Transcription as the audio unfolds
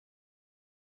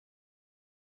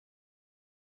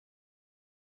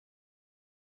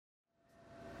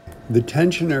The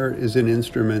tensioner is an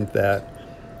instrument that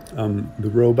the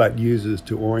robot uses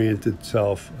to orient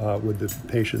itself with the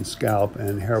patient's scalp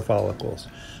and hair follicles.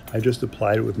 I just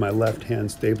applied it with my left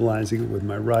hand, stabilizing it with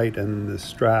my right, and the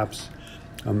straps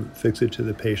fix it to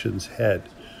the patient's head.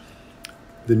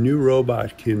 The new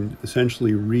robot can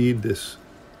essentially read this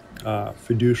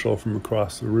fiducial from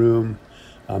across the room.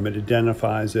 It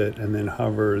identifies it and then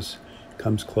hovers,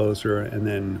 comes closer, and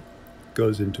then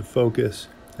goes into focus,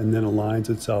 and then aligns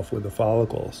itself with the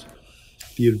follicles.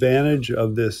 The advantage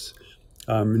of this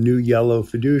new yellow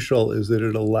fiducial is that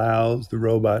it allows the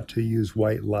robot to use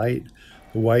white light.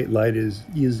 The white light is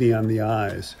easy on the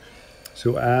eyes.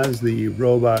 So as the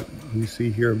robot, you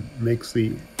see here, makes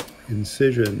the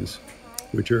incisions,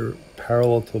 which are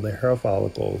parallel to the hair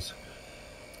follicles,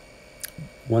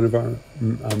 one of our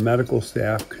medical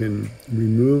staff can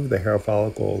remove the hair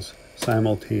follicles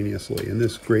simultaneously, and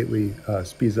this greatly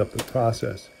speeds up the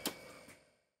process.